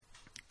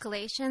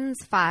Galatians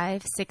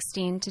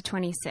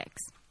 5:16-26.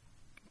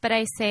 But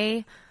I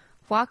say,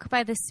 walk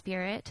by the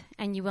Spirit,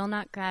 and you will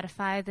not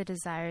gratify the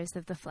desires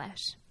of the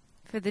flesh.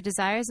 For the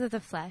desires of the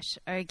flesh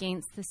are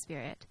against the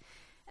Spirit,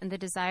 and the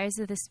desires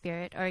of the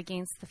Spirit are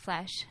against the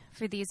flesh,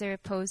 for these are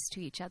opposed to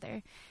each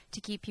other,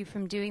 to keep you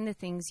from doing the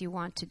things you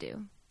want to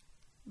do.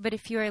 But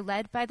if you are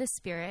led by the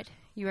Spirit,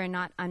 you are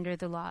not under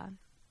the law.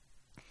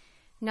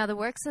 Now the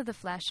works of the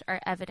flesh are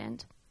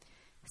evident: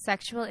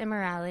 sexual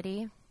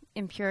immorality,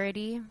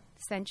 impurity,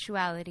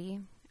 sensuality,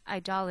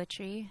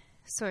 idolatry,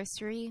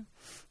 sorcery,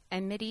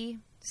 enmity,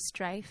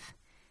 strife,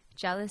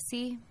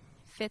 jealousy,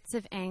 fits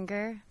of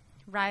anger,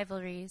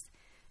 rivalries,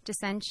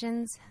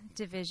 dissensions,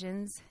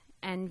 divisions,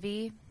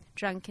 envy,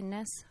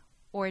 drunkenness,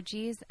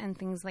 orgies, and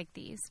things like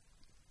these.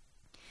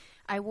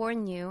 I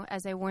warn you,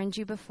 as I warned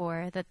you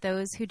before, that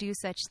those who do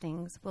such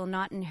things will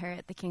not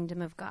inherit the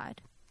kingdom of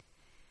God.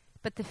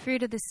 But the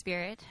fruit of the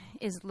Spirit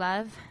is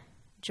love,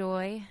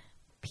 joy,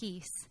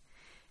 peace,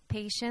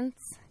 patience,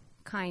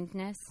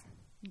 kindness,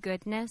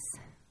 goodness,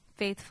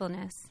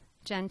 faithfulness,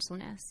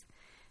 gentleness,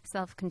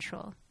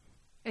 self-control.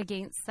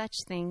 Against such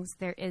things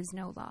there is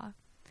no law.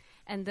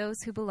 And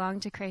those who belong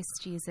to Christ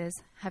Jesus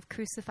have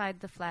crucified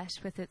the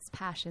flesh with its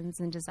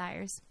passions and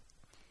desires.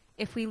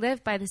 If we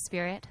live by the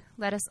Spirit,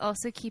 let us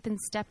also keep in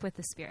step with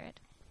the Spirit.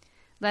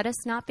 Let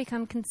us not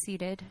become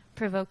conceited,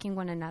 provoking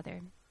one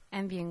another,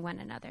 envying one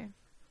another.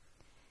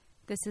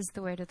 This is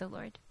the word of the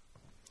Lord.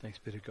 Thanks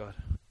be to God.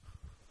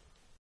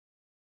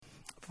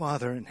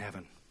 Father in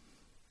heaven,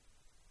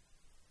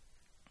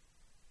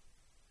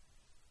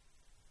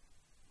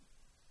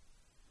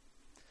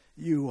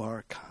 you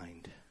are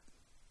kind,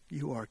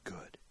 you are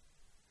good,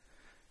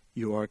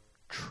 you are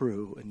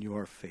true, and you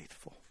are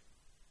faithful.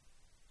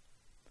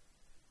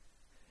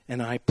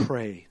 And I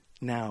pray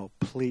now,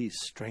 please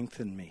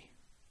strengthen me.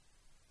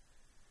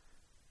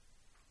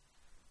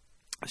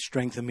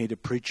 Strengthen me to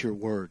preach your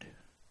word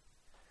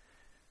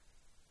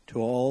to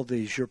all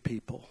these your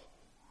people,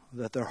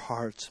 that their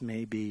hearts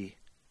may be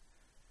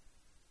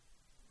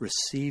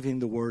receiving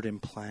the word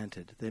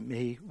implanted. They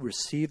may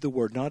receive the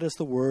word not as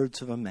the words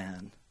of a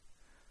man,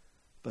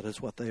 but as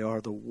what they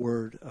are, the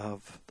word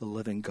of the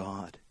living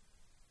God.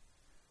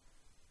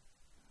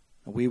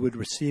 And we would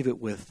receive it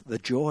with the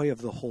joy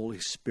of the Holy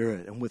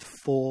Spirit and with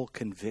full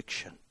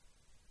conviction.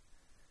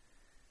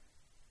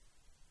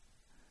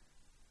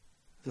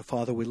 So,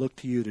 Father, we look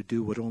to you to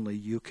do what only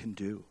you can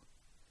do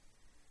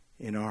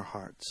in our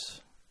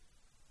hearts.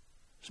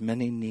 There's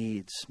many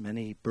needs,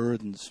 many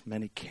burdens,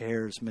 many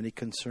cares, many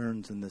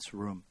concerns in this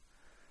room.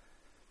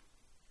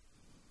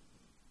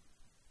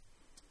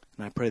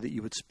 And I pray that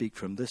you would speak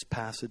from this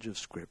passage of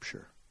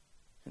Scripture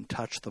and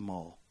touch them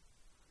all.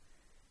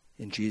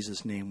 In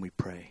Jesus' name we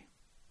pray.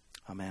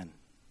 Amen.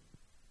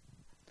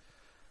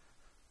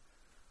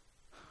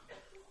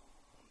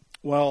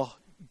 Well,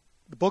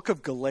 the book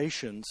of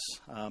Galatians,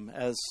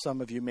 as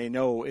some of you may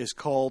know,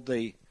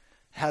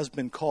 has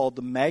been called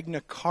the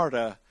Magna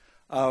Carta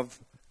of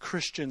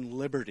Christian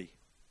liberty.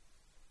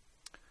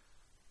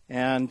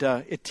 And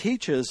it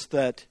teaches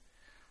that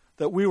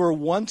we were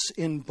once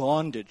in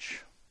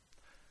bondage.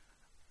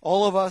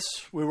 All of us,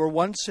 we were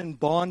once in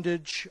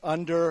bondage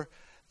under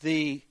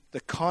the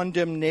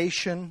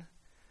condemnation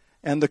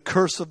and the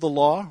curse of the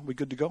law. Are we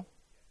good to go?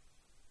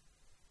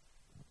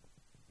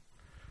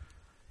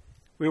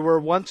 We were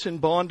once in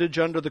bondage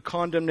under the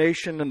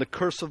condemnation and the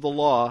curse of the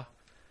law,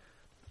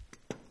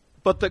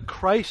 but that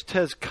Christ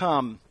has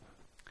come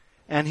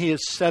and he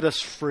has set us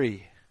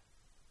free.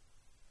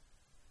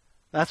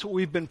 That's what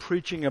we've been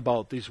preaching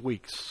about these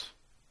weeks.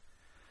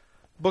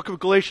 The book of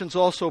Galatians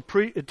also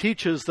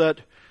teaches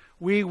that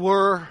we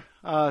were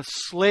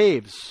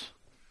slaves.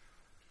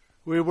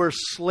 We were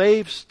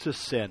slaves to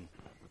sin.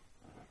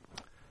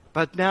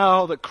 But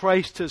now that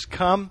Christ has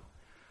come,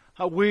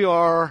 we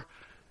are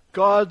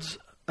God's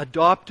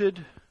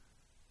adopted,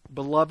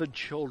 beloved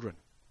children.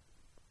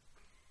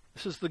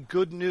 This is the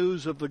good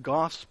news of the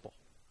gospel.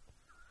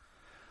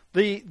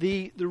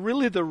 The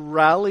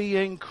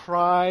rallying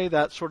cry,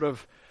 that sort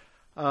of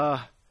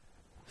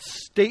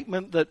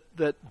statement,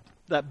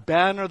 that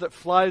banner that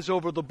flies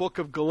over the book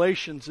of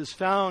Galatians is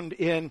found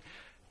in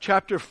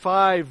chapter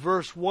 5,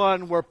 verse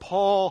 1, where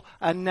Paul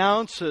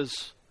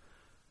announces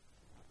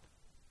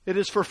it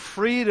is for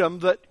freedom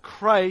that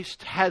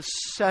Christ has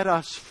set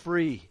us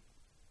free.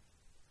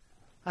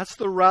 That's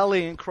the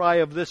rallying cry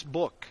of this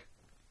book.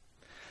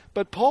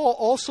 But Paul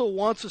also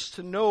wants us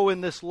to know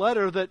in this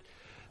letter that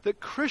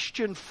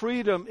Christian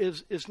freedom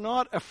is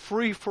not a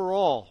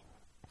free-for-all.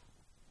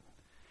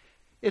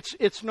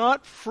 It's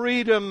not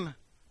freedom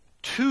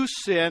to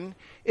sin,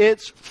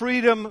 it's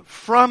freedom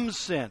from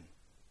sin.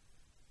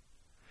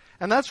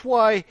 And that's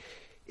why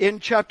in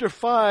chapter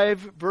 5,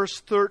 verse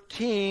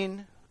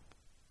 13,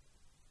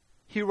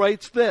 he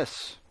writes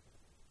this: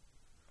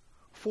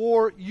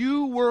 "For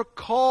you were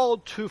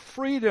called to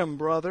freedom,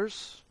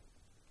 brothers.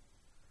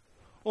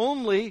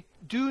 Only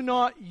do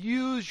not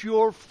use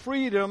your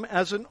freedom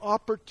as an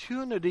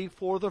opportunity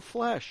for the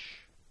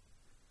flesh,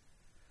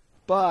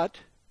 but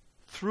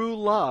through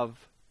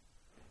love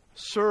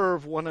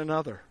serve one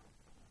another.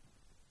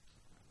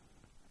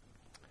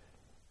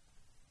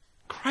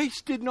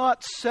 Christ did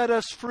not set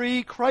us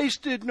free.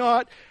 Christ did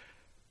not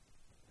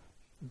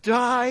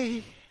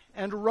die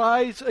and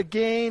rise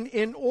again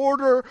in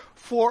order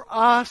for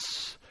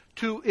us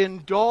to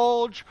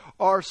indulge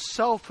our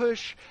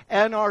selfish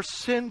and our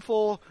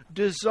sinful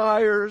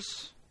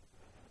desires.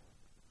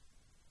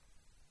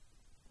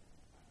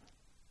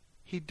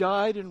 He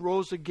died and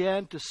rose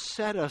again to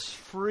set us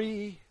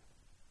free,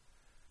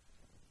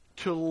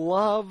 to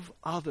love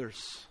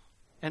others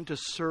and to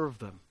serve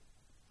them.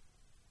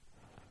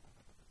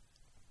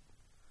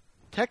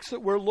 Text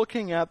that we're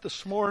looking at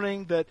this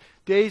morning that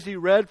Daisy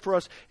read for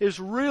us is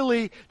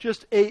really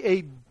just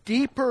a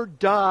deeper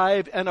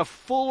dive and a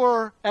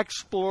fuller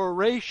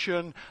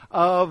exploration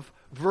of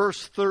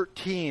verse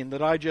 13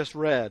 that I just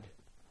read.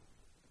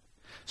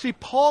 See,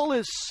 Paul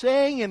is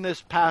saying in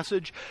this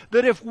passage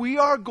that if we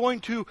are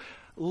going to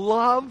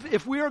love,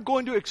 if we are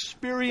going to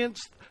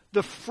experience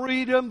the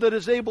freedom that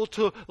is able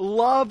to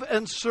love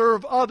and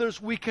serve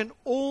others, we can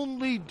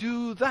only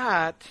do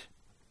that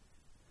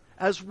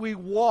as we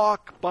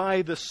walk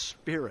by the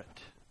Spirit.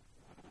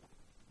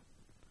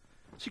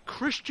 See,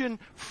 Christian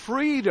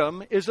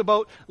freedom is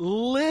about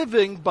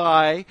living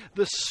by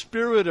the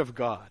Spirit of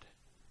God.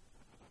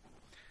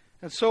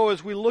 And so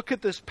as we look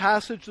at this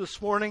passage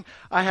this morning,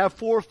 I have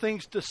 4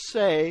 things to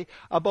say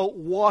about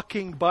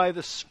walking by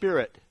the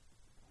Spirit.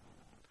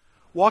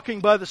 Walking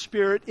by the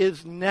Spirit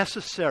is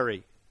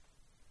necessary.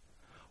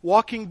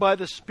 Walking by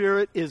the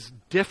Spirit is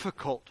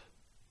difficult.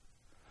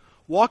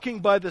 Walking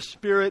by the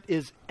Spirit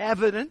is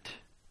evident.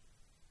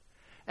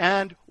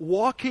 And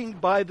walking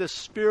by the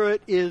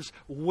Spirit is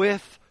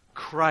with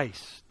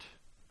Christ.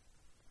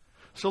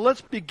 So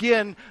let's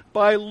begin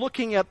by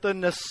looking at the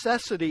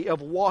necessity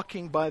of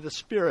walking by the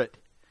Spirit.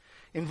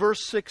 In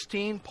verse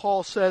 16,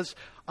 Paul says,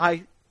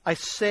 I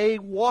say,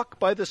 walk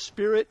by the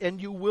Spirit,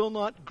 and you will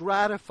not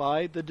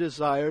gratify the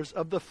desires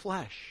of the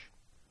flesh.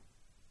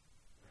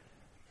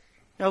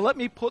 Now let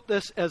me put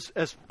this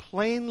as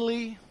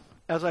plainly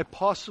as I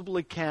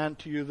possibly can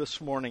to you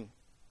this morning.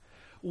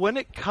 When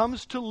it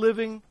comes to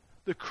living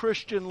the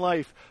Christian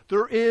life,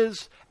 there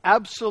is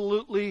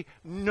absolutely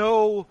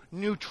no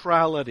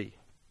neutrality.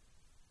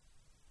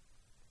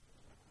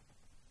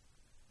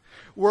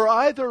 We're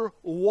either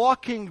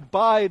walking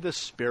by the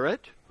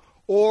Spirit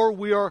or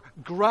we are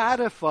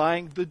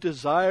gratifying the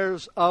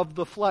desires of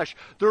the flesh.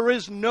 There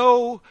is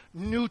no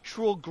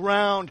neutral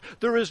ground.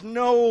 There is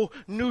no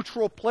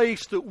neutral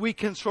place that we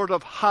can sort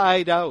of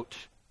hide out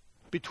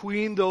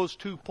between those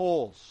two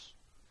poles.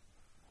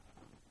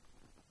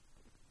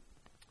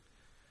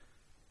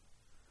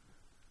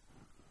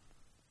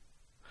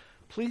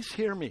 Please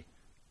hear me.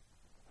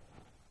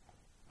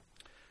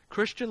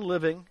 Christian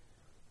living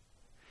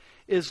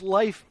is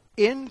life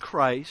in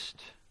Christ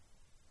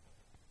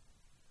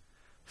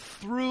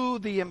through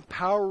the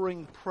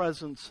empowering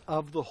presence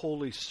of the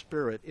Holy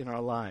Spirit in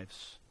our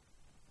lives.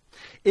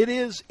 It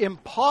is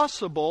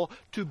impossible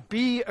to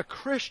be a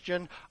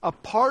Christian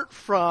apart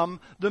from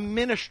the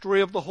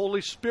ministry of the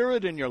Holy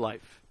Spirit in your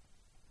life.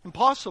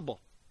 Impossible.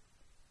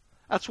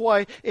 That's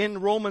why in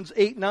Romans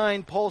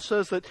 8:9, Paul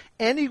says that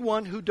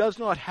anyone who does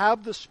not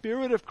have the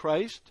Spirit of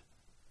Christ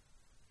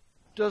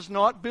does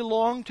not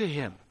belong to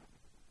him.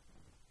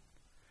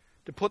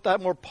 To put that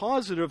more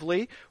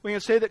positively, we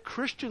can say that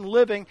Christian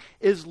living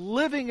is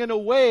living in a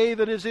way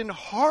that is in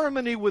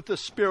harmony with the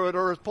Spirit,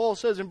 or as Paul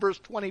says in verse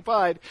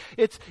 25,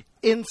 it's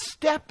in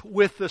step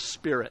with the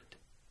Spirit.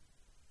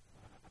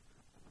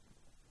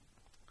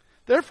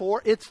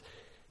 Therefore, it's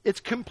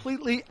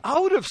completely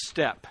out of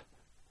step.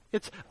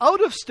 It's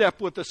out of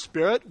step with the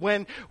Spirit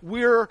when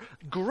we're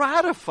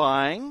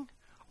gratifying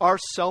our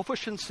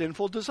selfish and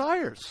sinful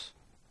desires.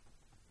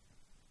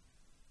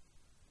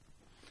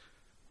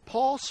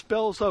 Paul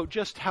spells out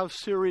just how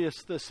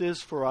serious this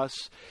is for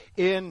us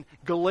in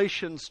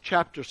Galatians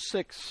chapter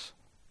 6,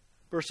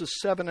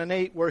 verses 7 and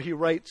 8, where he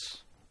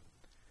writes,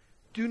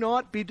 "Do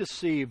not be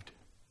deceived.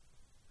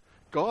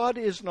 God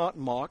is not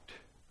mocked.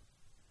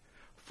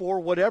 For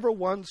whatever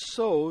one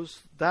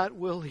sows, that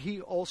will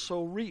he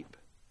also reap.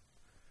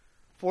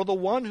 For the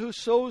one who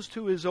sows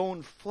to his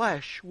own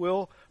flesh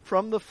will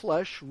from the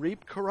flesh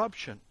reap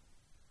corruption.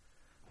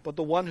 But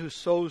the one who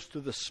sows to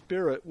the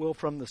Spirit will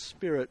from the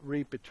Spirit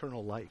reap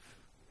eternal life."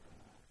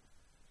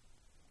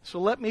 So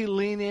let me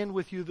lean in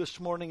with you this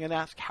morning and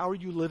ask, how are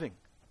you living?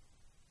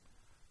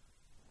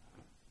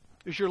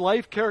 Is your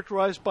life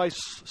characterized by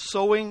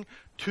sowing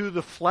to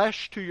the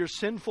flesh, to your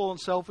sinful and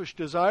selfish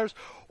desires?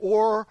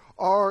 Or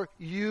are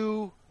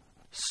you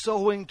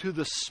sowing to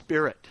the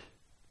Spirit?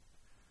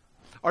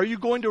 Are you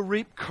going to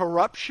reap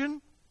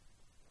corruption?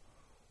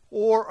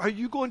 Or are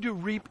you going to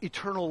reap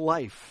eternal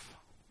life?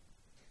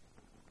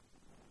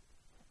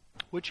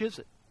 Which is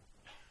it?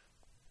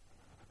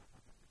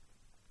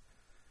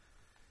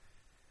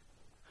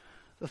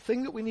 The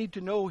thing that we need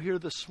to know here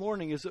this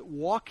morning is that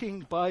walking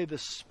by the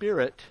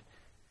Spirit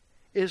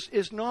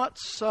is not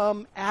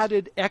some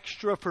added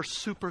extra for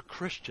super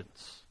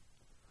Christians.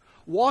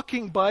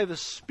 walking by the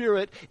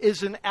Spirit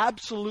is an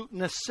absolute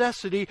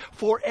necessity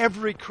for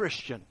every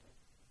Christian.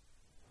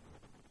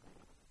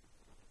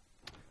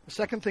 The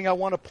second thing I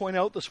want to point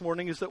out this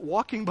morning is that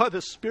walking by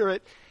the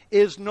Spirit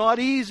is not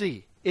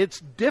easy. It's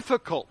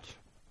difficult.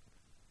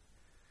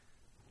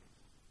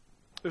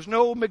 There's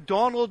no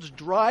McDonald's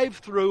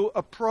drive-through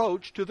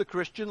approach to the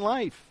Christian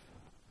life.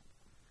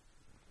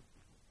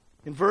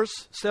 In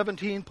verse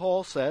 17,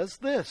 Paul says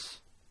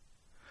this,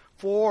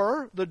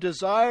 "For the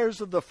desires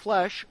of the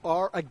flesh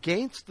are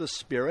against the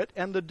Spirit,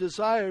 and the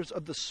desires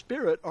of the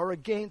Spirit are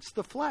against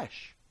the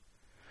flesh.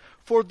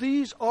 For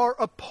these are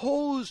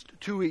opposed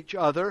to each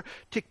other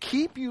to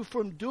keep you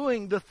from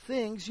doing the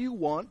things you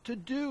want to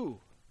do."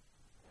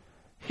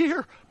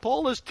 Here,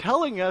 Paul is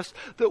telling us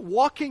that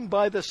walking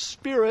by the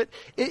Spirit,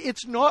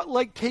 it's not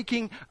like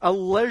taking a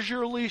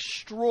leisurely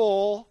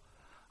stroll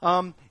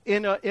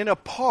in a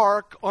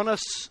park on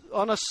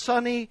a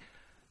sunny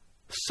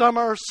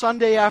summer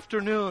Sunday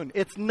afternoon.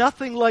 It's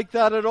nothing like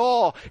that at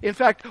all. In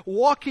fact,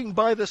 walking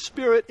by the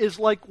Spirit is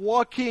like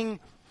walking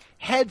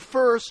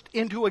headfirst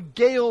into a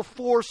gale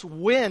force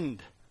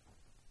wind.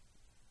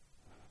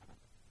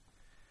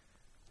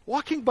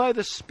 Walking by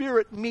the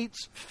Spirit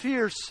meets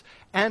fierce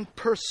and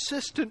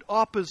persistent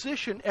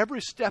opposition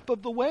every step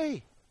of the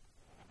way.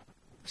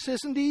 This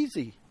isn't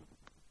easy.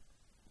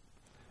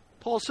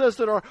 Paul says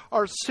that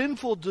our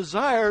sinful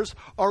desires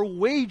are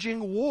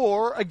waging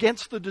war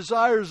against the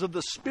desires of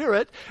the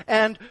Spirit,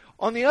 and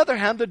on the other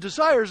hand, the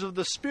desires of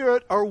the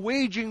Spirit are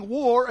waging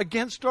war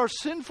against our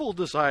sinful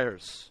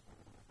desires.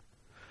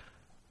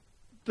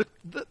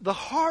 The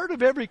heart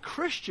of every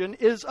Christian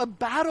is a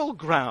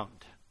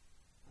battleground,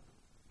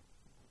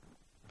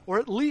 or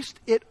at least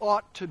it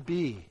ought to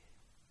be.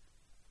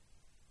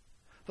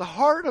 The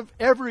heart of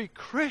every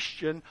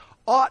Christian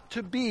ought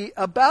to be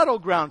a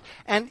battleground.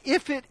 And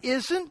if it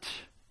isn't,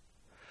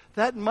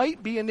 that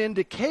might be an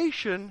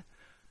indication,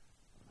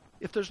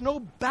 if there's no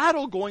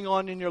battle going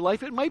on in your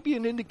life, it might be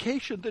an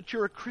indication that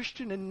you're a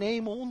Christian in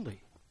name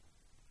only,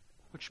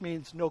 which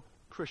means no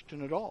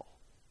Christian at all.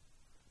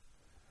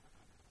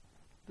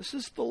 This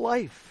is the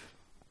life.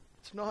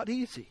 It's not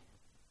easy.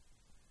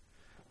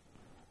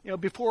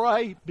 Before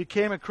I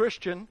became a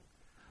Christian,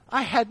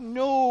 I had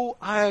no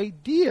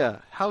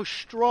idea how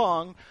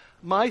strong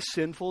my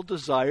sinful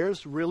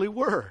desires really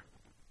were.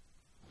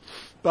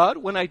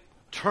 But when I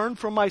turned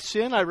from my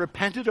sin, I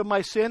repented of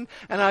my sin,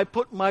 and I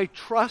put my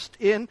trust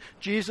in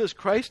Jesus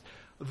Christ,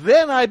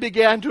 then I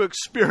began to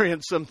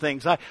experience some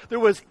things. There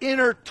was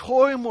inner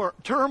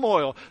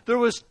turmoil. There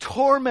was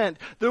torment.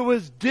 There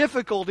was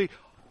difficulty.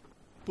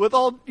 With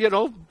all,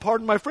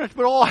 pardon my French,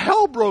 but all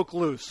hell broke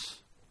loose.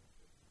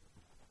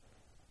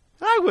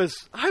 I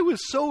was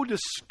so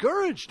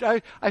discouraged.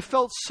 I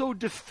felt so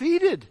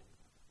defeated.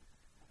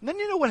 And then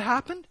you know what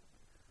happened?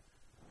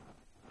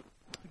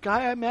 The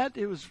guy I met,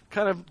 he was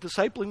kind of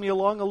discipling me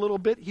along a little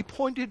bit. He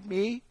pointed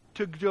me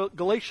to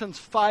Galatians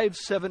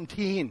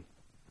 5:17.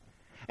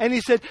 And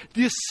he said,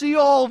 "Do you see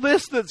all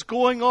this that's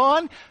going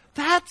on?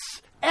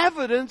 That's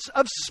evidence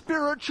of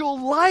spiritual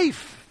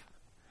life.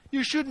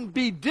 You shouldn't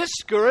be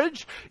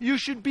discouraged. You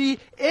should be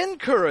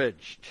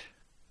encouraged."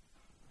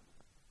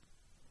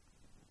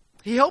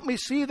 He helped me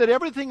see that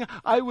everything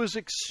I was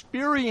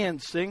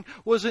experiencing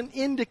was an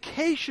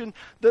indication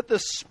that the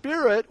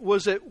Spirit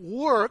was at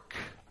work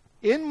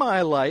in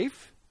my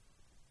life.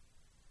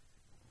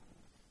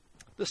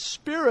 The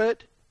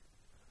Spirit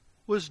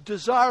was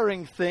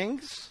desiring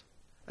things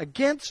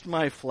against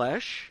my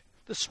flesh.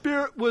 The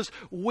Spirit was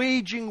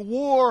waging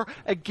war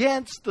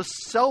against the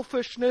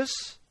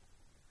selfishness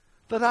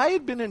that I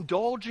had been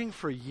indulging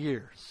for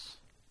years.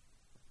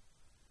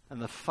 And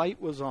the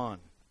fight was on.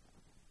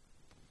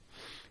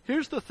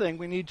 Here's the thing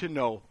we need to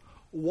know.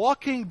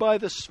 Walking by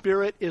the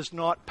Spirit is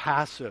not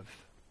passive.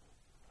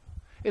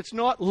 It's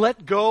not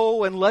let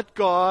go and let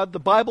God. The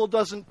Bible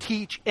doesn't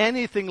teach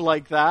anything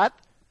like that.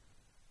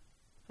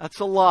 That's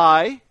a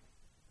lie.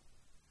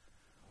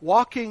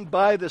 Walking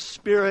by the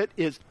Spirit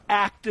is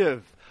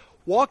active.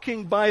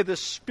 Walking by the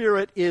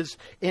Spirit is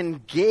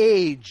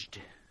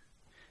engaged.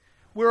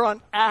 We're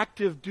on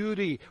active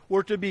duty.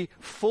 We're to be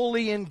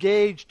fully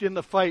engaged in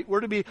the fight.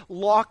 We're to be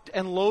locked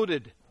and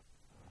loaded.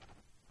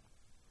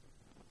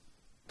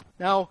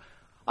 Now,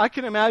 I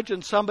can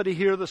imagine somebody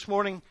here this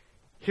morning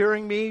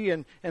hearing me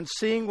and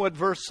seeing what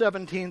verse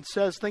 17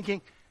 says,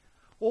 thinking,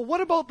 well,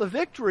 what about the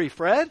victory,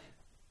 Fred?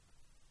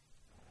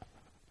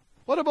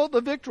 What about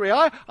the victory?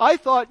 I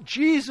thought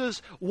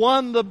Jesus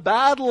won the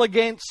battle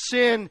against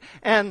sin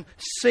and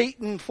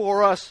Satan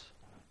for us.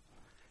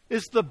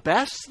 Is the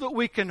best that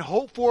we can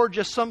hope for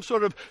just some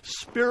sort of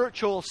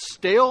spiritual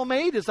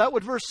stalemate? Is that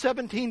what verse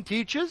 17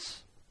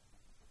 teaches?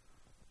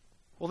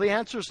 Well, the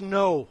answer is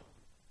no.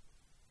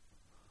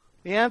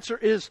 The answer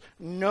is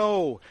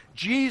no.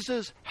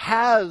 Jesus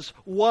has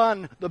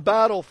won the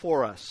battle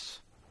for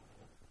us.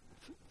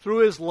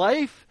 Through His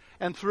life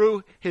and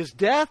through His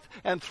death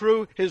and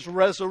through His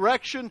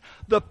resurrection,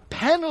 the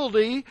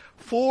penalty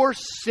for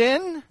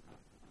sin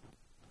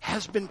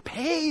has been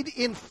paid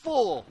in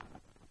full.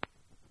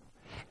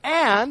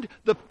 and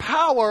the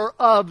power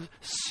of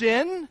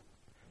sin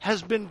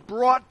has been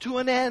brought to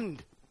an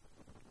end.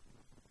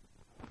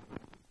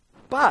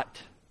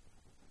 But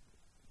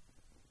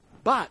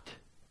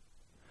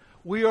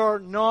we are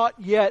not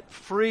yet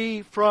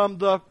free from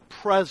the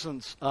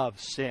presence of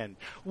sin.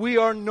 We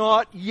are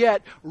not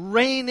yet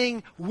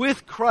reigning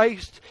with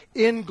Christ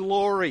in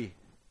glory.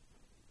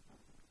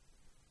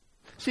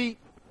 See,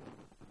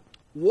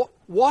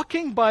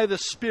 walking by the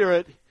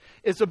Spirit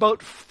is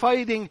about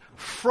fighting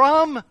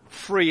from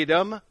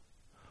freedom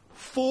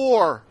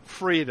for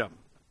freedom.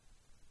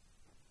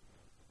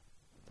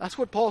 That's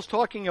what Paul's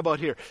talking about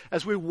here.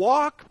 As we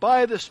walk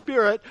by the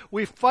Spirit,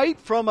 we fight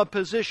from a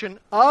position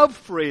of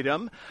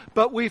freedom,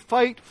 but we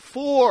fight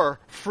for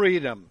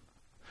freedom.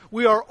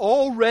 We are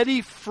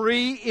already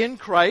free in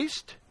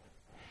Christ,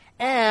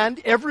 and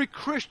every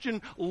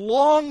Christian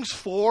longs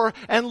for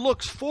and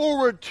looks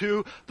forward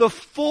to the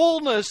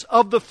fullness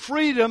of the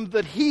freedom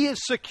that He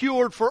has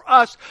secured for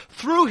us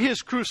through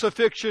His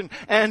crucifixion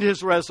and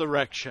His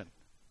resurrection.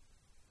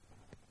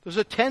 There's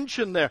a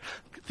tension there.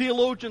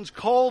 Theologians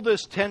call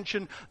this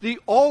tension the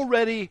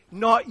already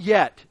not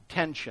yet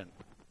tension.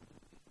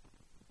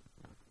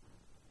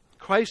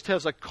 Christ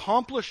has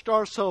accomplished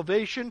our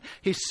salvation.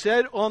 He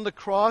said on the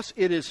cross,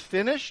 "It is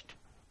finished."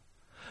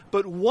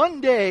 But one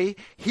day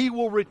He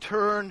will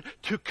return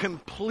to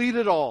complete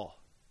it all.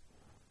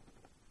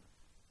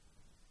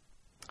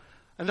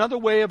 Another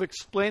way of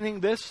explaining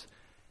this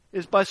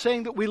is by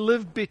saying that we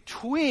live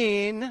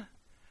between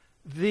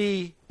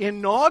the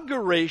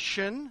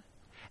inauguration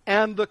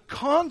and the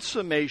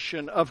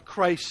consummation of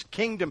Christ's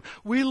kingdom.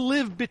 We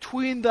live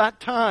between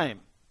that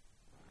time.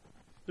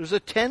 There's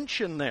a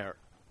tension there.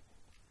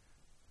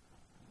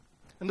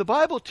 And the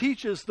Bible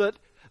teaches that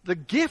the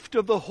gift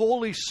of the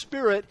Holy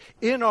Spirit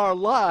in our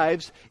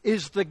lives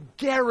is the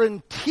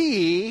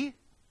guarantee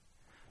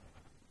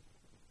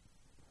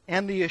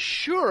and the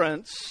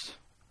assurance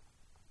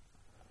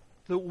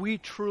that we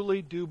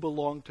truly do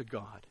belong to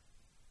God.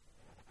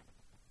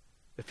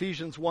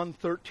 Ephesians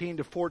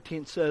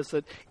 1:13-14 says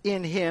that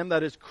in Him,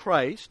 that is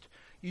Christ,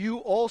 you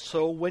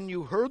also, when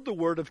you heard the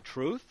word of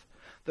truth,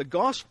 the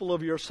gospel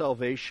of your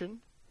salvation,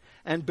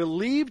 and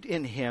believed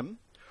in Him,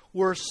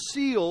 were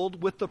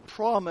sealed with the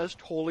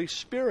promised Holy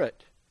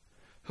Spirit,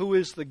 who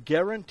is the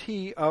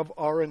guarantee of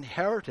our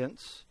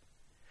inheritance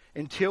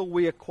until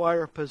we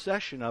acquire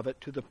possession of it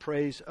to the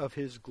praise of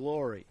His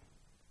glory.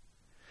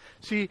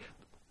 See,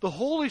 the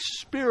Holy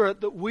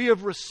Spirit that we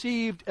have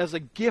received as a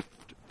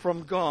gift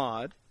from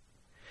God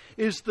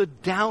is the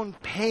down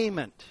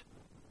payment,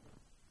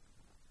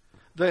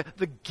 the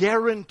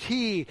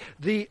guarantee,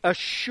 the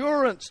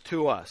assurance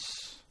to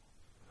us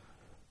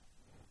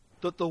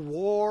that the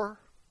war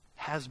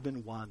has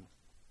been won.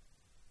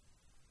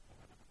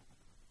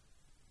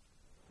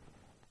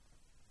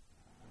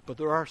 But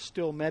there are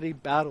still many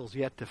battles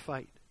yet to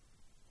fight.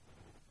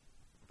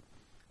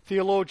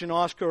 Theologian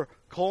Oscar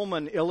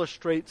Coleman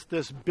illustrates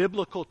this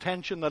biblical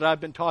tension that I've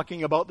been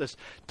talking about, this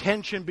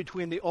tension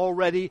between the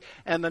already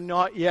and the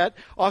not yet.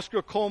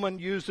 Oscar Coleman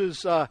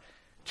uses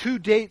two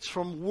dates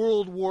from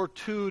World War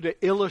II to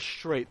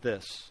illustrate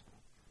this.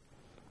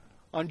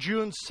 On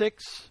June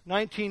 6,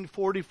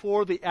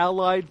 1944, the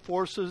Allied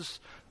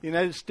forces, the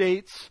United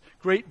States,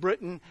 Great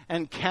Britain,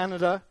 and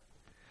Canada,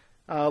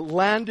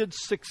 landed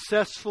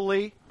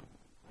successfully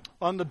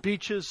on the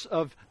beaches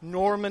of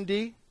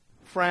Normandy,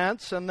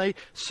 France, and they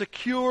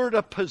secured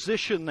a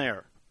position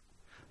there.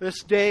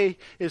 This day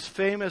is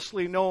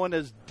famously known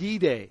as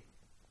D-Day.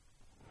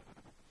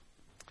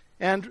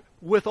 And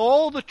with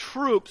all the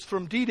troops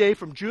from D-Day,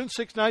 from June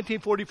 6,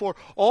 1944,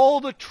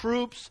 all the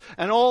troops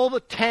and all the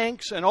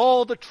tanks and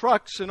all the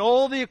trucks and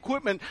all the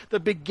equipment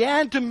that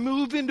began to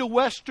move into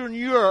Western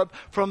Europe,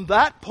 from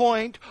that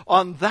point,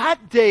 on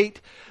that date,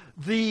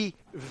 the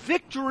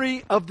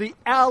victory of the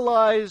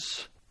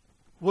Allies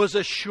was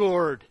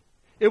assured.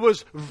 It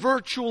was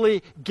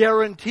virtually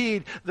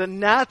guaranteed. The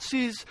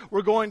Nazis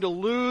were going to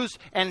lose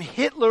and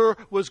Hitler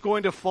was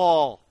going to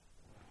fall.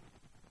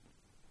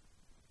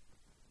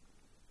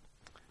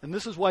 And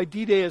this is why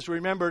D-Day is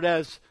remembered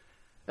as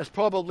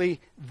probably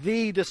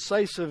the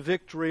decisive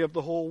victory of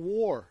the whole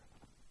war.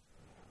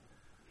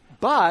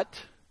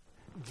 But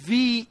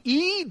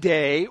VE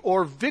Day,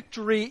 or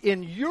Victory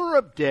in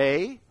Europe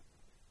Day,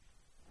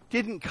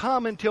 didn't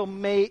come until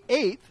May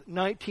 8th,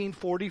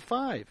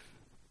 1945.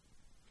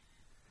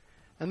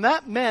 And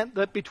that meant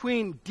that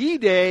between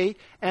D-Day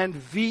and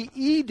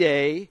VE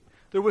Day,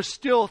 there was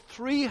still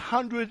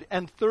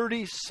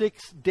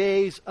 336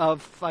 days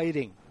of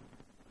fighting.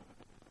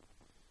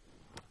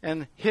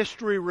 And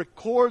history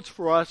records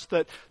for us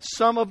that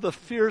some of the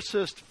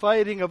fiercest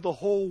fighting of the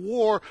whole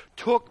war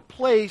took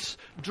place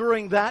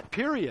during that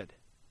period.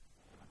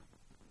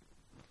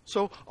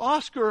 So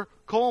Oscar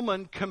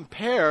Coleman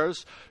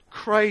compares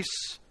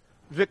Christ's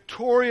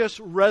victorious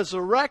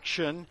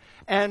resurrection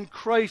and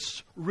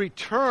Christ's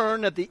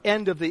return at the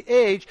end of the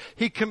age.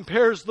 He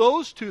compares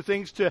those two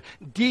things to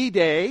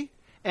D-Day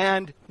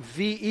and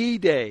VE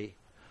Day.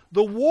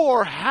 The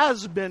war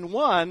has been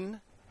won,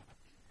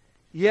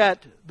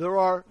 Yet there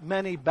are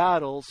many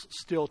battles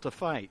still to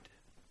fight.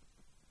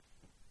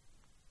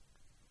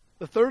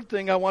 The third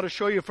thing I want to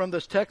show you from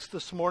this text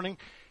this morning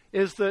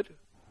is that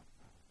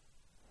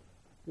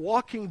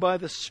walking by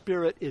the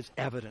Spirit is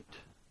evident.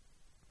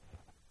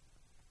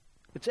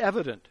 It's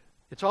evident.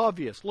 It's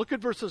obvious. Look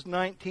at verses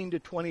 19 to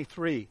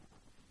 23.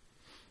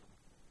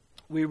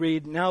 We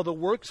read, "Now the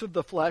works of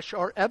the flesh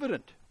are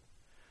evident: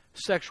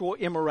 sexual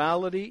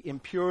immorality,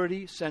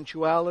 impurity,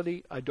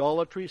 sensuality,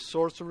 idolatry,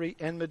 sorcery,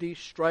 enmity,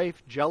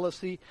 strife,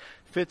 jealousy,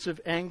 fits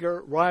of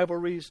anger,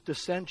 rivalries,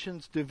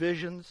 dissensions,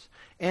 divisions,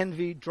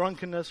 envy,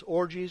 drunkenness,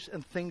 orgies,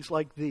 and things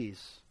like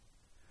these.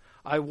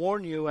 I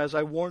warn you, as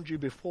I warned you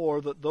before,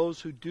 that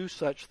those who do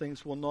such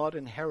things will not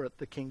inherit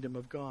the kingdom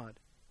of God.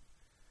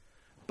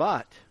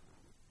 But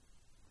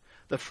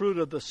the fruit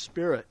of the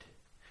Spirit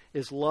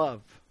is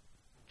love,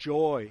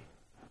 joy,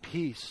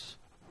 peace,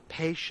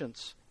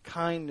 patience,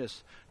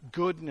 kindness,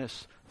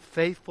 goodness,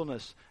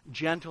 faithfulness,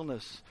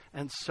 gentleness,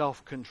 and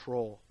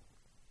self-control."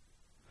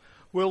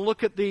 We'll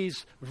look at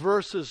these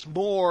verses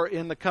more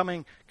in the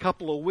coming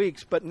couple of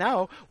weeks, but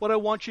now what I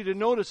want you to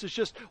notice is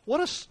just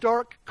what a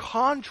stark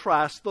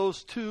contrast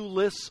those two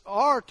lists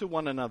are to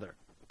one another.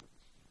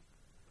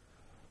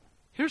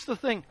 Here's the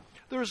thing.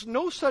 There's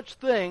no such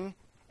thing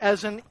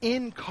as an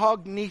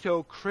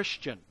incognito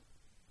Christian.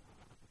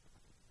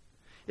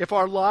 If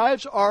our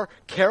lives are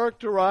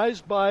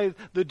characterized by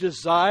the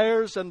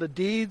desires and the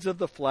deeds of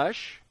the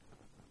flesh,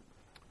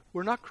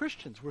 we're not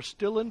Christians. We're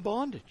still in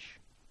bondage,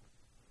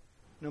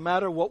 no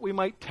matter what we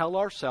might tell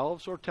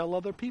ourselves or tell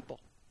other people.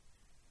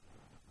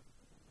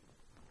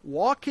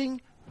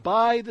 Walking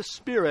by the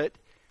Spirit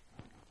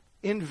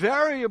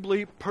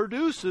invariably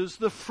produces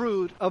the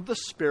fruit of the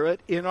Spirit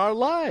in our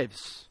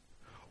lives.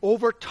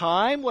 Over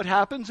time, what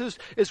happens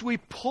is we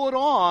put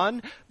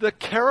on the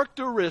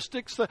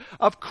characteristics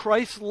of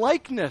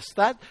Christ-likeness.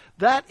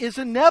 That is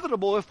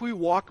inevitable if we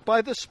walk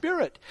by the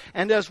Spirit.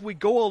 And as we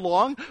go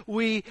along,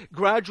 we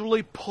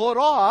gradually put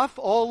off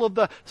all of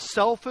the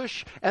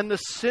selfish and the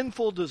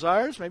sinful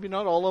desires. Maybe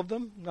not all of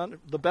them.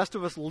 Not the best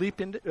of us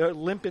limp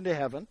into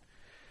heaven.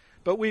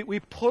 But we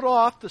put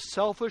off the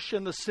selfish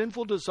and the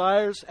sinful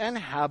desires and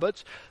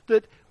habits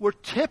that were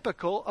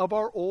typical of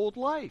our old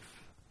life.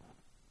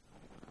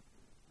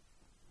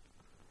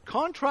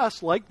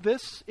 Contrasts like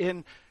this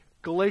in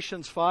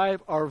Galatians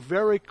 5 are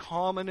very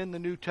common in the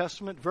New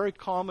Testament, very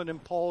common in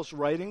Paul's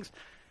writings.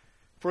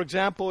 For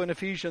example, in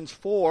Ephesians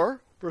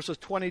 4, verses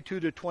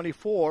 22 to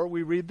 24,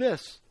 we read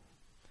this: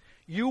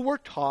 "You were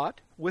taught,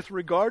 with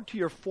regard to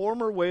your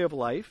former way of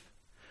life,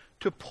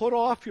 to put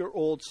off your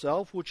old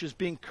self, which is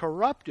being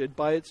corrupted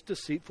by its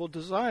deceitful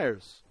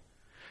desires,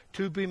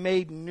 to be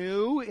made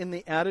new in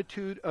the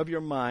attitude of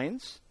your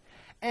minds,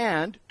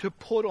 and to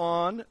put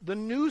on the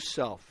new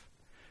self,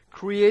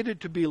 created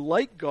to be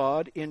like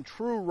God in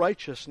true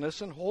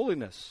righteousness and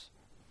holiness."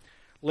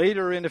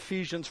 Later in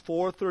Ephesians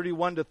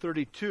 4:31 to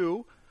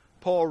 32,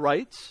 Paul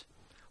writes,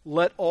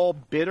 "Let all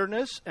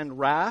bitterness and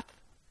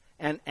wrath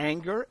and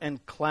anger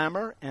and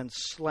clamor and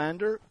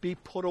slander be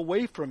put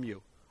away from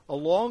you,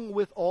 along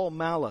with all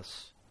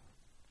malice."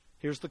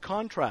 Here's the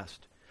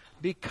contrast.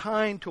 "Be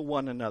kind to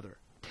one another,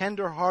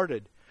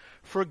 tender-hearted,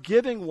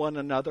 forgiving one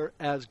another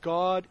as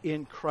God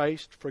in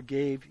Christ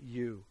forgave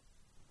you."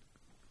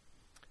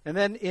 And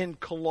then in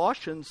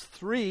Colossians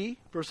 3,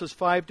 verses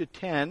 5 to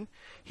 10,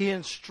 he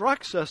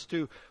instructs us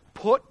to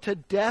put to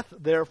death,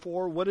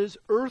 therefore, what is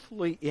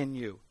earthly in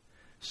you: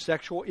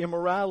 sexual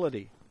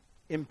immorality,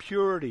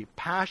 impurity,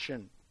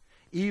 passion,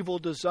 evil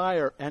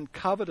desire, and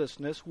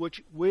covetousness,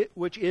 which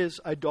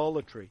is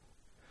idolatry.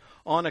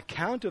 On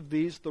account of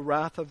these, the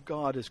wrath of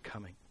God is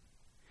coming.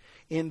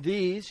 In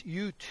these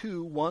you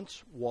too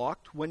once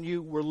walked when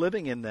you were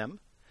living in them,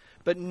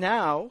 but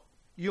now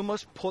you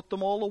must put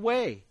them all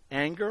away: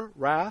 anger,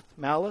 wrath,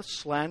 malice,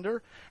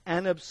 slander,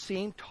 and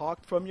obscene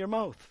talk from your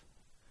mouth.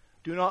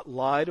 Do not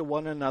lie to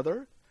one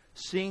another,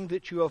 seeing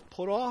that you have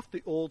put off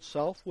the old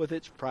self with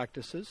its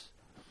practices,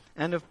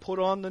 and have put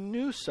on the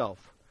new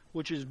self,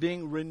 which is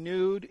being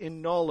renewed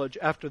in knowledge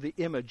after the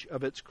image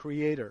of its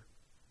Creator.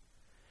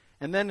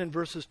 And then in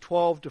verses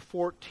 12 to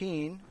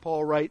 14,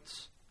 Paul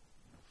writes,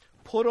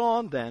 "Put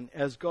on then,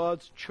 as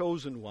God's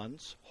chosen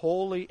ones,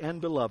 holy and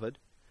beloved,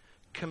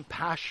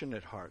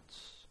 compassionate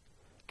hearts,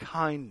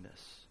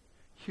 kindness,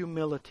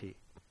 humility,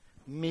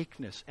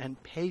 meekness,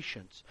 and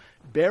patience,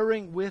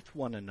 bearing with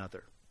one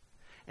another.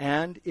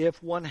 And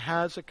if one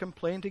has a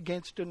complaint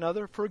against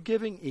another,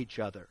 forgiving each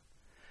other.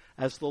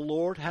 As the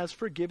Lord has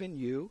forgiven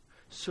you,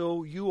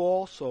 so you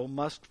also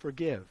must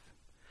forgive.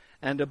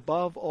 And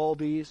above all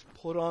these,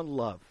 put on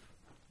love,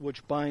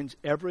 which binds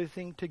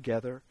everything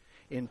together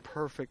in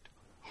perfect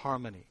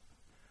harmony."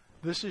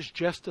 This is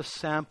just a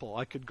sample.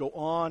 I could go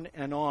on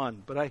and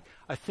on, but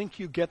I think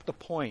you get the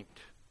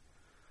point.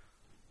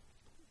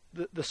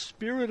 The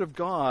Spirit of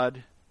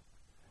God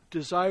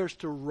desires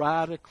to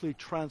radically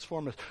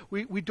transform us.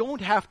 We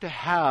don't have to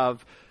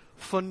have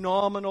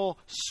phenomenal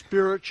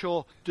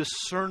spiritual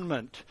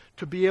discernment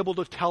to be able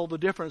to tell the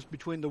difference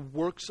between the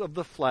works of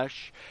the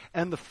flesh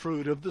and the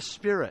fruit of the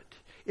Spirit.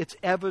 It's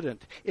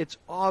evident. It's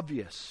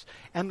obvious.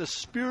 And the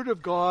Spirit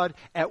of God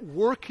at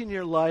work in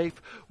your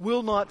life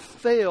will not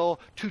fail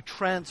to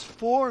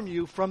transform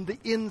you from the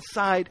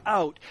inside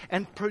out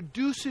and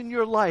produce in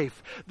your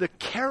life the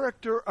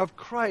character of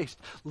Christ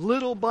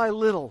little by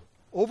little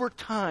over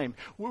time.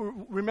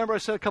 Remember I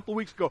said a couple of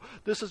weeks ago,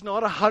 this is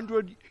not a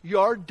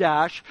 100-yard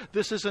dash.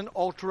 This is an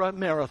ultra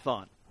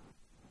marathon.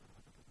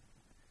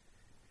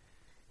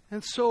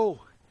 And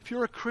so, if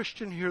you're a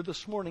Christian here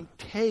this morning,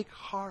 take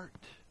heart.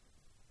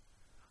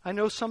 I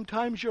know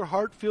sometimes your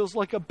heart feels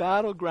like a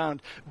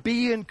battleground.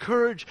 Be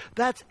encouraged.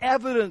 That's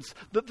evidence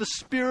that the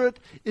Spirit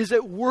is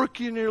at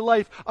work in your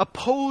life,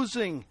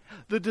 opposing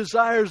the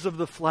desires of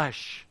the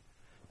flesh.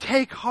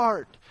 Take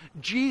heart.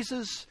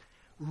 Jesus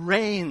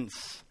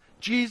reigns.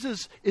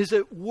 Jesus is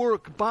at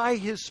work by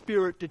His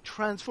Spirit to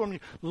transform you.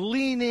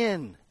 Lean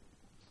in.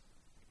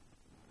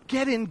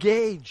 Get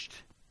engaged.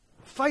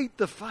 Fight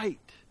the fight.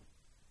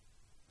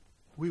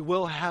 We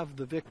will have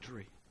the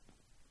victory.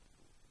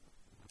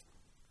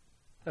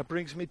 That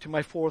brings me to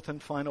my fourth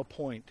and final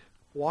point.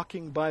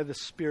 Walking by the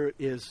Spirit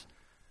is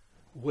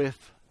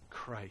with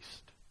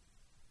Christ.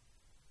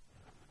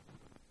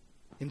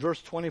 In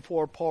verse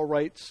 24, Paul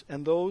writes,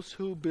 "And those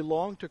who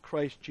belong to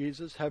Christ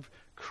Jesus have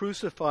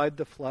crucified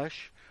the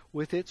flesh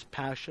with its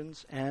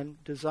passions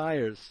and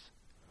desires."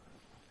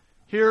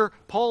 Here,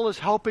 Paul is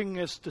helping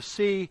us to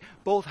see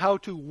both how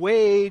to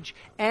wage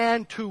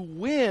and to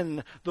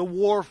win the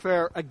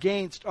warfare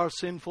against our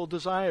sinful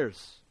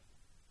desires.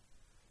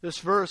 This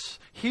verse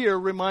here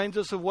reminds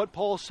us of what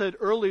Paul said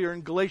earlier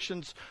in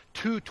Galatians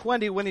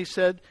 2:20 when he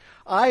said,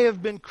 "I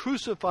have been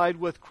crucified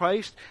with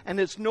Christ, and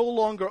it's no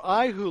longer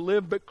I who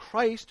live, but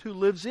Christ who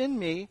lives in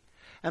me.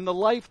 And the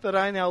life that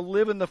I now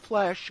live in the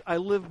flesh, I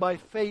live by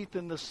faith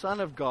in the Son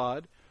of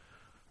God,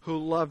 who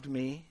loved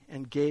me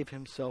and gave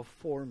Himself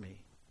for me."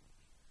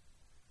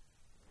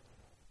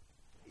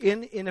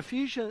 In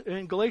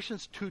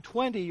Galatians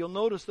 2:20, you'll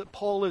notice that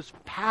Paul is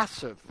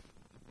passive.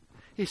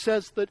 He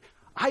says that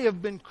I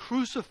have been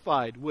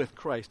crucified with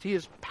Christ. He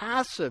is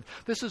passive.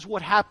 This is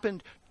what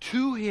happened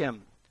to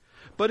him.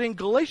 But in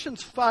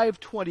Galatians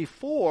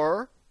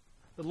 5:24,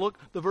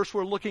 the verse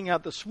we're looking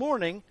at this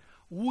morning,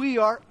 we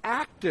are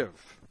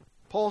active.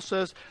 Paul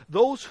says,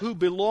 those who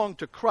belong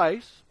to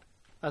Christ,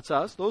 that's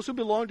us, those who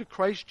belong to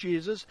Christ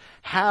Jesus,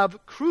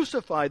 have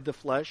crucified the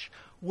flesh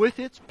with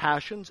its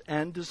passions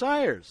and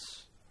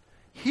desires.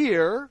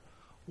 Here,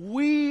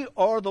 we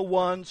are the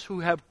ones who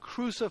have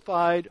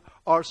crucified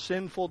our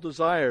sinful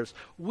desires.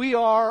 We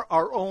are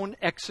our own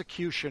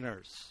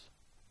executioners.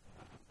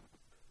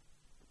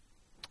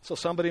 So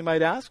somebody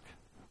might ask,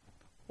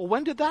 well,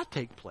 when did that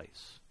take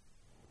place?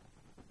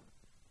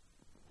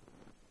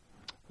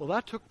 Well,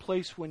 that took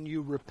place when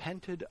you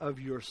repented of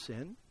your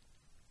sin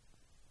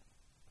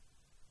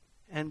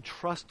and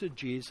trusted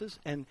Jesus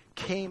and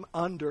came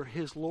under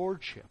His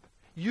lordship.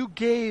 You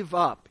gave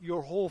up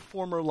your whole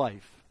former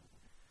life.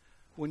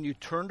 When you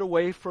turned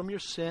away from your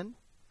sin,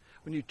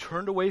 when you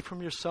turned away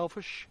from your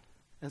selfish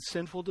and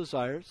sinful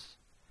desires,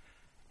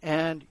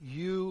 and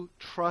you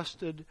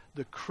trusted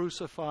the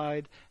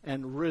crucified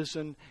and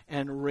risen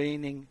and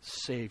reigning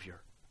Savior.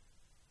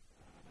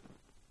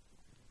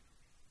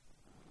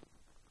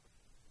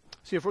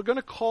 See, if we're going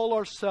to call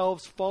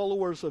ourselves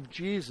followers of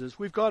Jesus,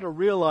 we've got to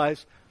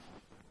realize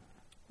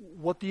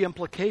what the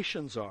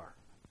implications are.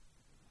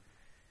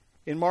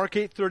 In Mark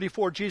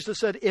 8:34, Jesus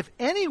said, "If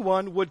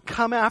anyone would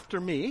come after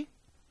me,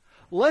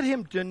 let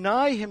him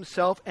deny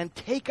himself and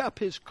take up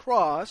his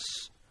cross,"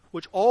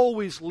 which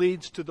always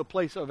leads to the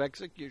place of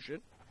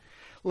execution.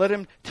 "Let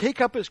him take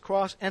up his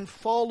cross and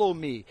follow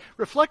me."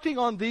 Reflecting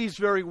on these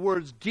very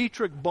words,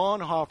 Dietrich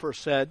Bonhoeffer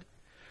said,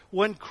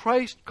 "When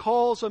Christ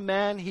calls a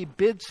man, He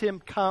bids him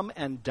come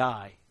and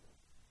die."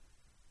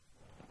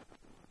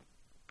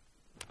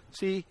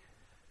 See,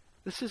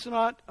 this is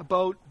not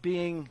about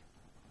being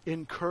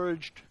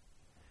encouraged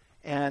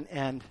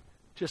and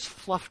just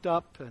fluffed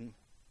up and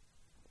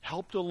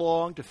helped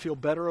along to feel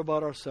better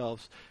about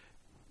ourselves.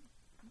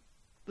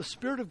 The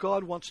Spirit of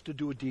God wants to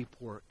do a deep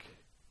work.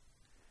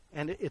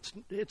 And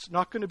it's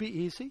not going to be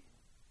easy,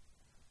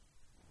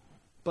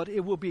 but it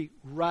will be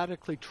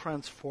radically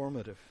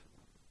transformative.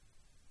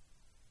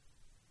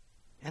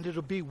 And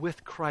it'll be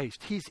with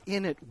Christ. He's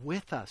in it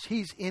with us.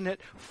 He's in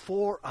it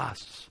for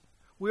us.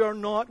 We are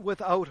not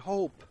without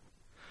hope.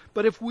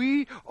 But if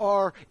we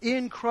are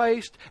in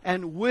Christ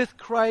and with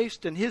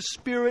Christ and His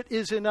Spirit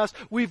is in us,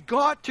 we've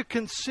got to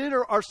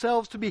consider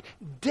ourselves to be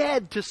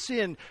dead to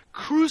sin,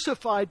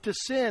 crucified to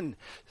sin.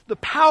 The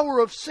power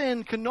of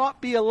sin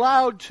cannot be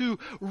allowed to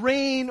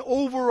reign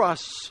over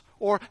us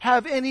or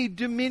have any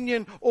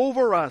dominion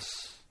over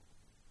us.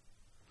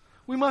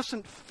 We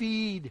mustn't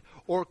feed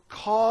or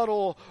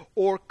coddle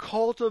or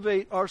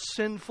cultivate our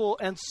sinful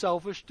and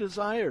selfish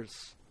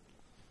desires.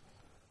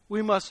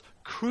 We must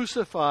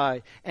crucify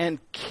and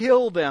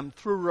kill them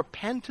through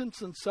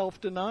repentance and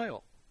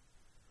self-denial.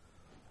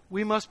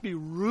 We must be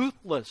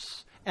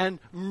ruthless and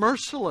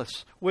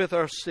merciless with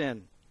our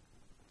sin.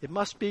 It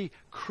must be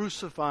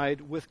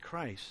crucified with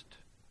Christ.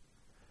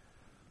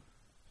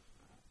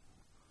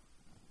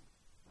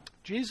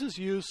 Jesus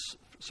used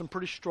some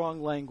pretty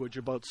strong language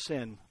about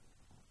sin.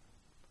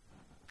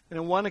 And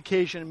on one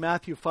occasion in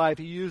Matthew 5,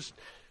 he used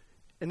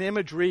an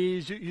imagery,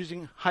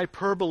 using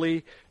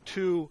hyperbole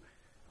to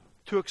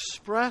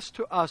express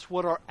to us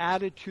what our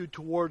attitude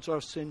towards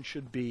our sin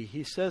should be.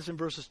 He says in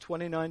verses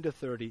 29 to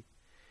 30,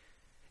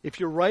 if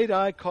your right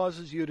eye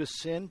causes you to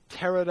sin,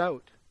 tear it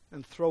out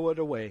and throw it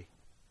away.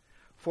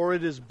 For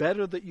it is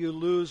better that you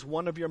lose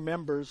one of your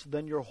members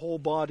than your whole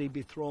body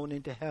be thrown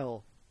into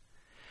hell.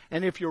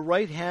 And if your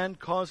right hand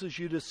causes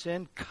you to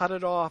sin, cut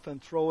it off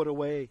and throw it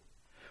away.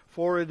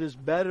 For it is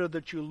better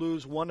that you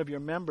lose one of your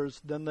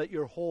members than that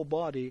your whole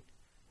body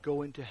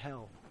go into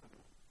hell.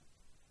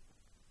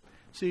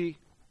 See,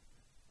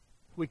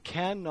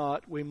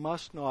 we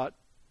must not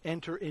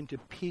enter into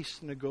peace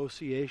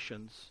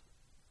negotiations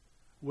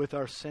with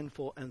our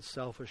sinful and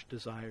selfish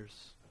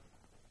desires.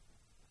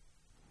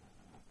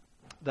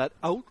 That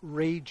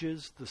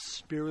outrages the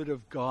Spirit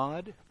of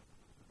God,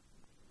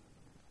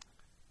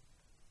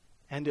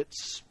 and it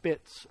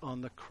spits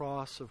on the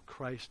cross of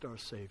Christ our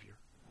Savior.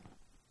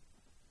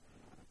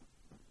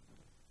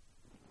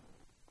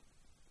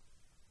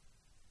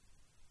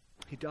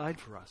 He died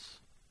for us.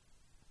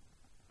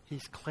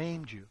 He's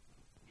claimed you.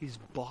 He's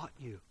bought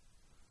you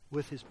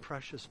with His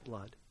precious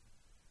blood.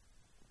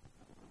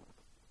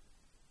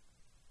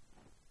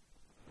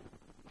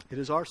 It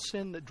is our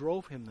sin that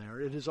drove Him there.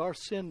 It is our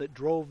sin that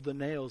drove the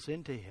nails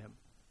into Him.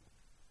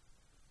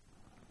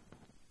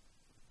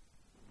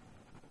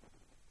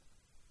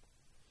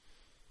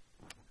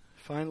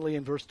 Finally,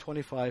 in verse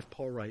 25,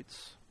 Paul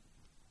writes,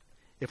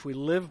 if we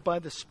live by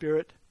the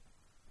Spirit,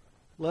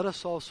 let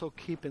us also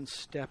keep in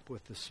step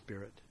with the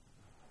Spirit.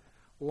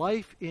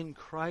 Life in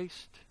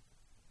Christ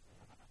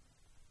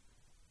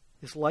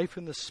is life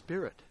in the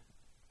Spirit.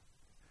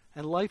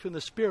 And life in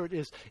the Spirit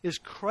is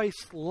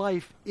Christ's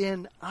life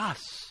in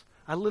us.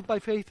 I live by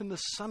faith in the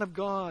Son of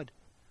God.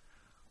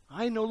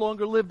 I no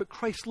longer live, but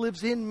Christ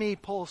lives in me,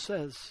 Paul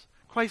says.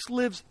 Christ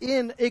lives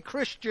in a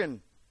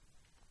Christian.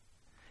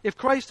 If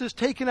Christ has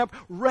taken up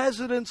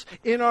residence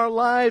in our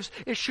lives,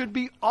 it should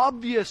be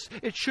obvious.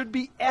 It should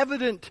be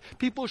evident.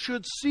 People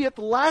should see it.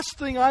 The last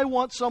thing I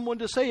want someone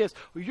to say is,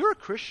 well, you're a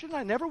Christian?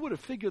 I never would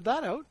have figured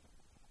that out.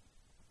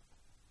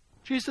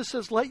 Jesus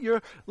says, let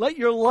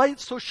your light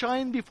so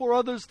shine before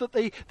others that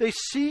they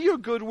see your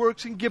good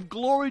works and give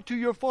glory to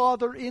your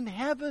Father in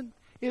heaven.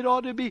 It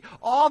ought to be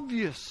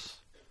obvious.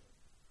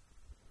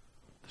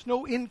 There's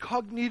no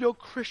incognito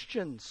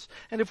Christians.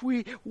 And if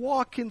we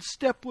walk in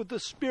step with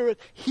the Spirit,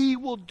 He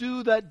will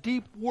do that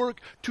deep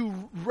work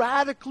to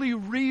radically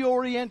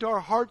reorient our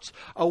hearts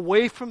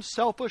away from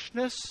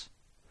selfishness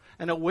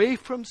and away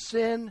from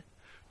sin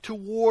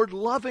toward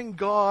loving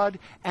God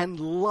and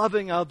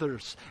loving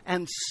others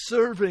and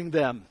serving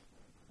them.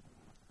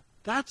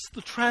 That's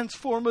the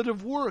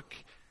transformative work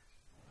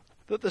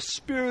that the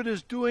Spirit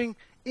is doing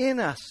in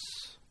us.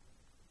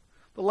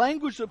 The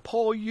language that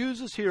Paul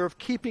uses here of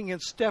keeping in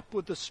step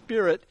with the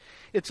Spirit,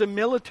 it's a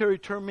military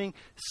term meaning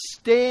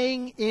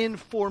staying in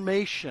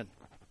formation.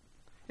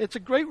 It's a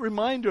great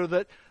reminder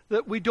that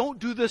we don't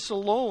do this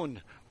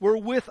alone. We're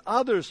with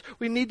others.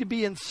 We need to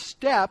be in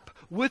step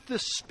with the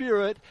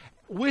Spirit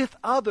with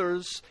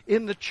others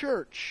in the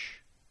church.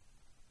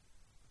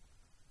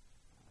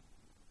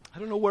 I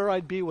don't know where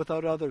I'd be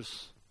without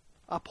others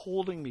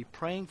upholding me,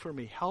 praying for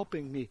me,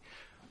 helping me,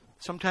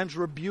 sometimes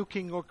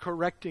rebuking or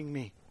correcting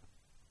me.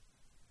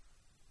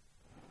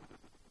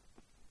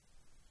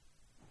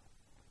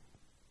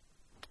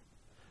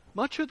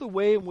 Much of the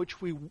way in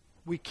which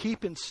we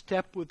keep in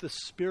step with the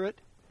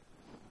Spirit,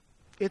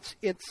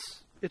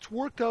 it's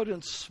worked out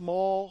in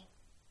small,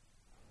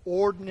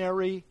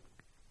 ordinary,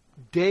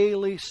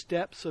 daily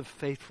steps of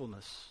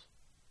faithfulness.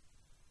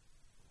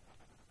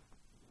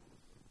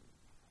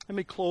 Let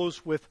me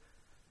close with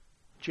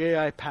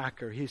J.I.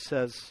 Packer. He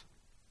says,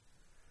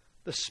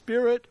 the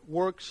Spirit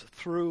works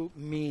through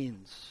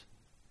means,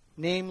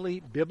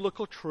 namely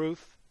biblical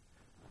truth,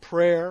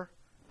 prayer,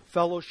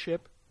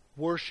 fellowship,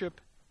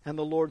 worship, and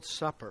the Lord's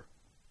Supper.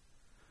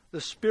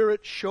 The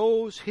Spirit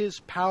shows His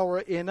power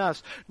in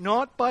us,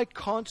 not by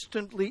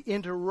constantly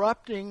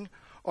interrupting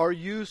our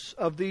use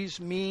of these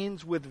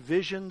means with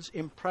visions,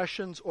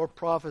 impressions, or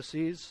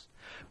prophecies,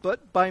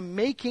 but by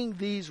making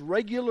these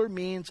regular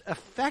means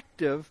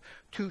effective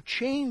to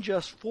change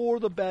us for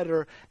the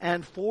better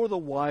and for the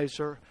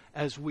wiser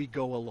as we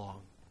go along.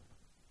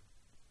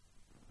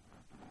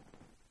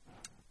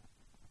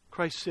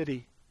 Christ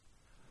City,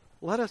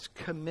 let us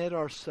commit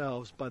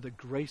ourselves by the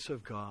grace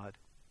of God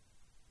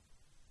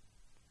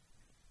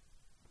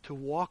to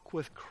walk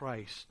with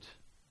Christ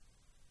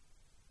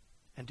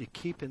and to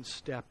keep in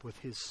step with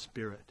His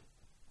Spirit.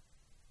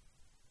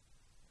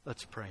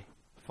 Let's pray.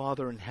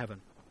 Father in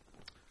heaven,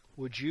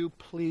 would you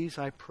please,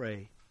 I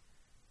pray,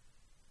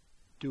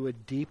 do a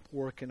deep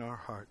work in our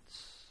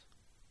hearts.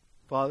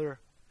 Father,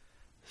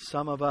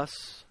 some of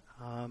us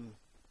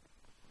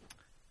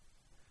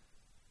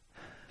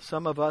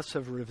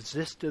have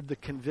resisted the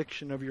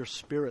conviction of your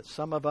Spirit.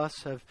 Some of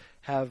us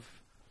have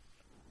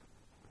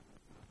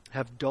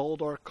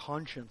dulled our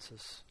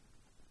consciences.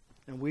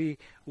 And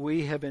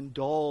we have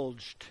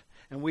indulged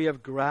and we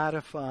have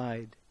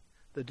gratified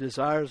the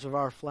desires of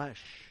our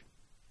flesh.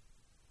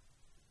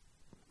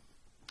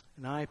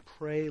 And I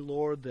pray,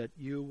 Lord, that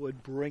you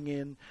would bring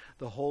in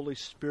the Holy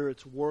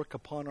Spirit's work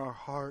upon our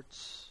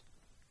hearts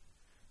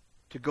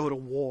to go to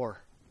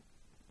war.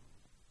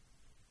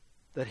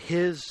 That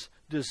His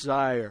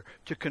desire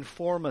to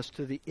conform us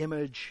to the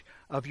image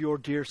of your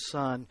dear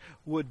Son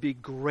would be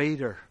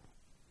greater,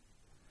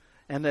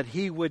 and that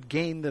He would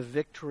gain the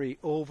victory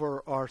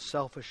over our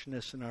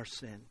selfishness and our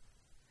sin.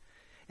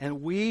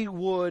 And we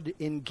would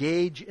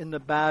engage in the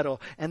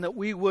battle, and that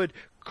we would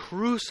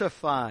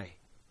crucify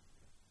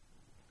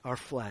our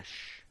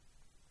flesh,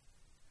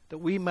 that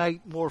we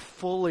might more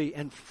fully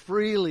and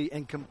freely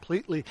and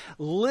completely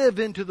live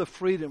into the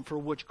freedom for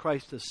which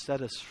Christ has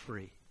set us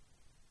free.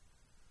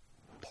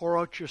 Pour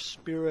out your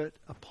Spirit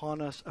upon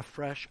us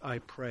afresh, I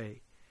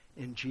pray,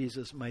 in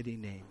Jesus' mighty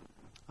name.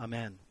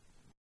 Amen.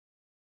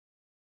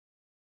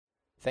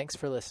 Thanks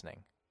for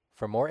listening.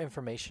 For more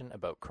information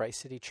about Christ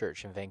City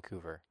Church in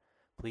Vancouver,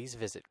 please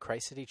visit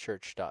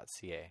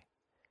christcitychurch.ca.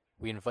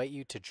 We invite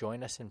you to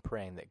join us in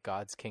praying that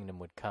God's kingdom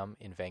would come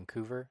in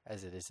Vancouver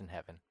as it is in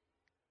heaven.